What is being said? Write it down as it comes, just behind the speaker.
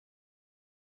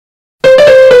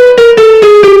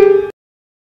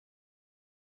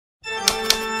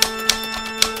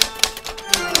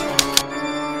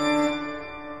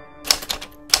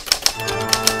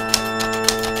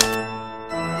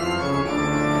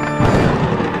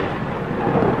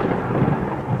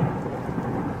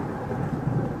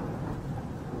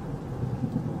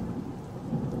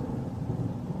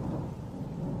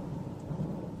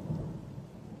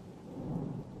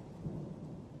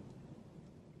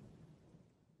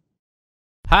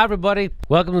Hi, everybody.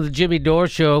 Welcome to the Jimmy Dore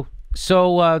Show.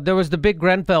 So there was the big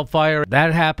Grenfell fire.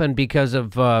 That happened because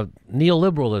of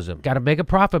neoliberalism. Got to make a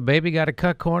profit, baby. Got to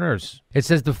cut corners. It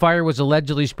says the fire was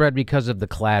allegedly spread because of the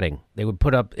cladding. They would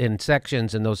put up in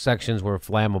sections, and those sections were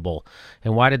flammable.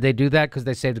 And why did they do that? Because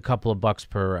they saved a couple of bucks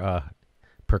per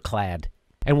clad.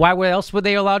 And why else were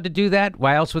they allowed to do that?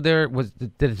 Why else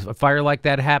did a fire like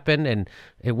that happen and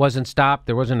it wasn't stopped?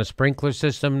 There wasn't a sprinkler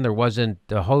system. There wasn't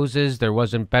hoses. There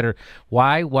wasn't better.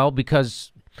 Why? Well,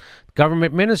 because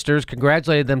government ministers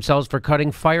congratulated themselves for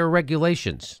cutting fire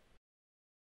regulations.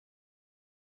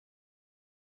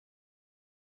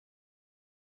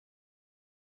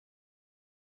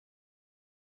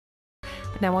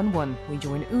 Now on One, we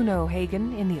join Uno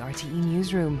Hagan in the RTE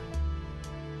newsroom.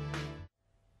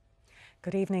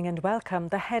 Good evening and welcome.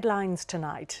 The headlines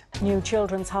tonight. New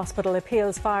Children's Hospital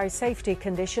appeals fire safety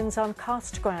conditions on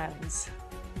cost grounds.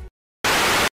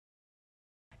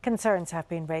 Concerns have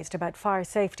been raised about fire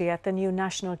safety at the new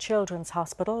National Children's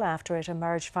Hospital after it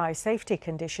emerged fire safety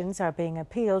conditions are being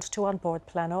appealed to An Bord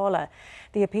Pleanála.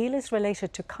 The appeal is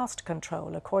related to cost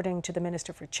control, according to the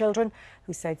Minister for Children,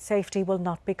 who said safety will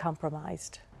not be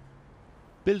compromised.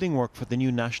 Building work for the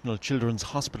new National Children's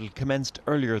Hospital commenced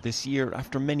earlier this year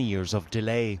after many years of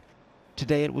delay.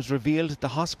 Today it was revealed the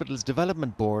hospital's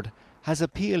development board has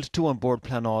appealed to An Bord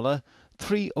Pleanála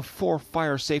 3 of 4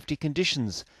 fire safety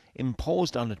conditions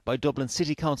imposed on it by Dublin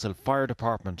City Council Fire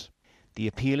Department. The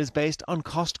appeal is based on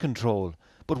cost control,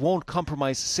 but won't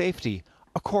compromise safety,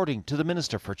 according to the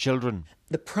Minister for Children.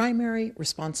 The primary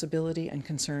responsibility and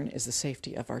concern is the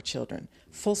safety of our children.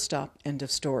 Full stop, end of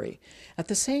story. At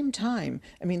the same time,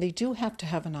 they do have to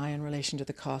have an eye in relation to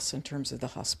the costs in terms of the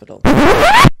hospital.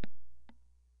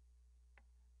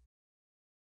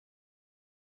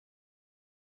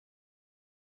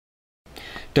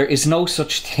 There is no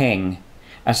such thing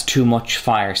as too much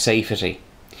fire safety.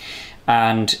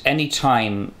 And any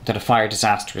time that a fire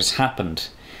disaster has happened,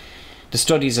 the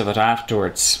studies of it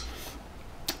afterwards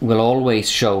will always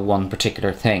show one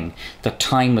particular thing, that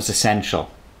time was essential.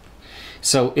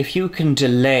 So if you can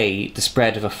delay the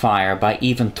spread of a fire by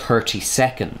even 30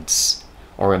 seconds,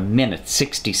 or a minute,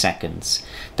 60 seconds,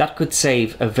 that could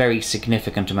save a very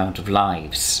significant amount of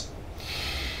lives.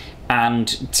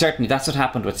 And certainly that's what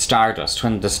happened with Stardust.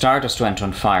 When the Stardust went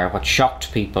on fire, what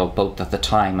shocked people, both at the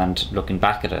time and looking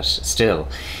back at it still,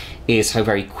 is how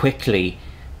very quickly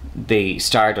the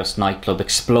Stardust nightclub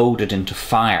exploded into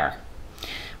fire.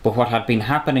 But what had been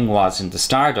happening was, in the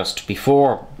Stardust,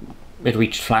 before it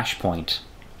reached flashpoint,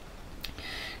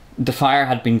 the fire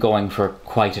had been going for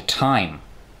quite a time,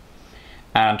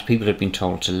 and people had been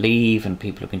told to leave and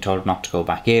people had been told not to go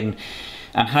back in.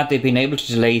 And had they been able to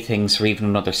delay things for even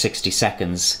another 60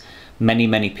 seconds,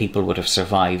 many people would have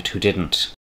survived who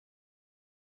didn't.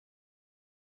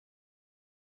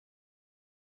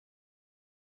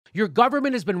 Your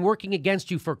government has been working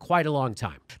against you for quite a long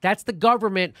time. That's the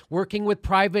government working with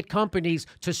private companies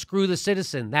to screw the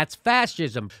citizen. That's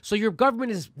fascism. So your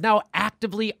government is now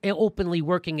actively, openly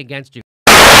working against you.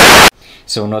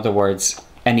 So in other words,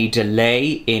 any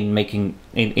delay in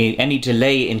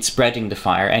spreading the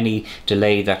fire, any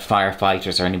delay that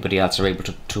firefighters or anybody else are able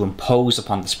to impose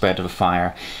upon the spread of a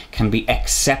fire, can be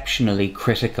exceptionally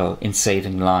critical in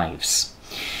saving lives.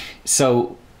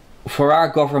 So for our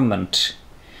government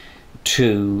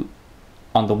to,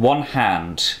 on the one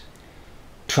hand,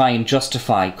 try and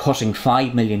justify cutting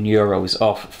 €5 million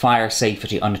off fire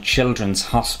safety on a children's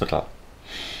hospital,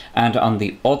 and on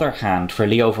the other hand for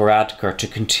Leo Varadkar to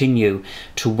continue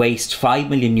to waste €5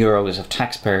 million of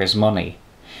taxpayers' money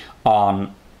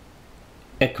on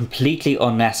a completely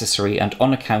unnecessary and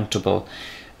unaccountable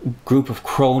group of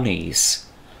cronies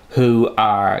who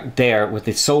are there with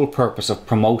the sole purpose of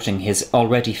promoting his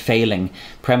already failing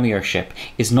premiership,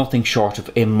 is nothing short of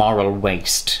immoral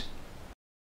waste.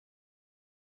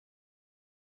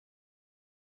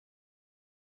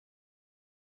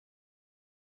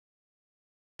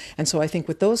 And so I think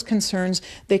with those concerns,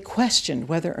 they questioned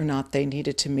whether or not they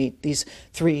needed to meet these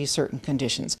 3 certain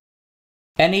conditions.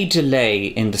 Any delay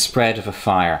in the spread of a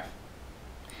fire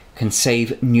can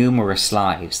save numerous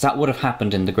lives. That would have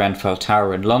happened in the Grenfell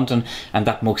Tower in London, and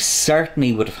that most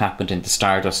certainly would have happened in the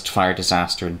Stardust fire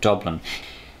disaster in Dublin.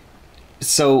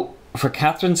 So for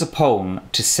Katherine Zappone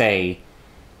to say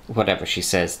whatever she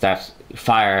says, that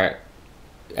fire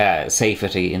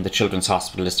safety in the Children's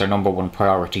Hospital is their #1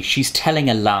 priority, she's telling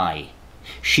a lie.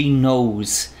 She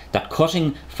knows that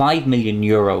cutting €5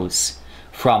 million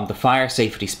from the fire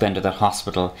safety spend of that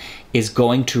hospital is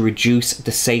going to reduce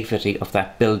the safety of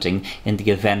that building in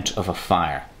the event of a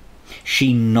fire.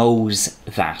 She knows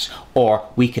that, or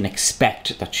we can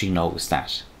expect that she knows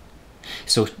that.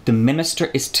 So the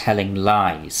minister is telling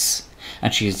lies.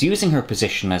 And she is using her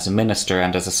position as a minister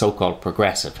and as a so-called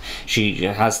progressive. She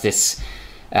has this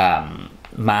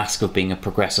mask of being a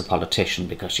progressive politician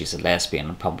because she's a lesbian,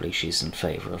 and probably she's in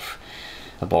favour of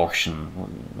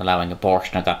abortion, allowing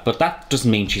abortion or that. But that doesn't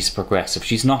mean she's progressive.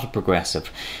 She's not a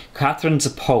progressive. Katherine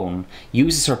Zappone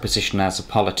uses her position as a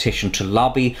politician to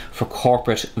lobby for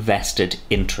corporate vested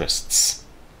interests.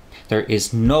 There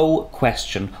is no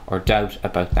question or doubt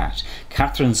about that.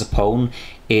 Katherine Zappone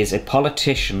is a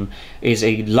politician, is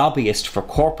a lobbyist for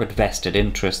corporate vested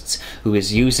interests who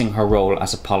is using her role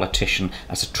as a politician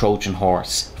as a Trojan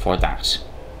horse for that.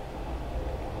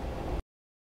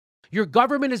 Your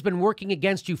government has been working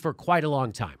against you for quite a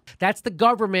long time. That's the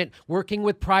government working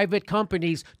with private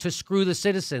companies to screw the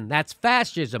citizen. That's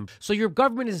fascism. So your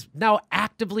government is now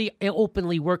actively,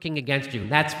 openly working against you.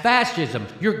 That's fascism.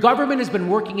 Your government has been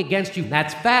working against you.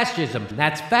 That's fascism.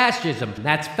 That's fascism.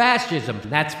 That's fascism.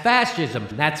 That's fascism.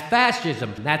 That's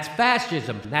fascism. That's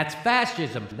fascism. That's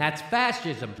fascism. That's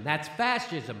fascism. That's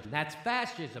fascism. That's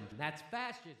fascism. That's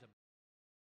fascism.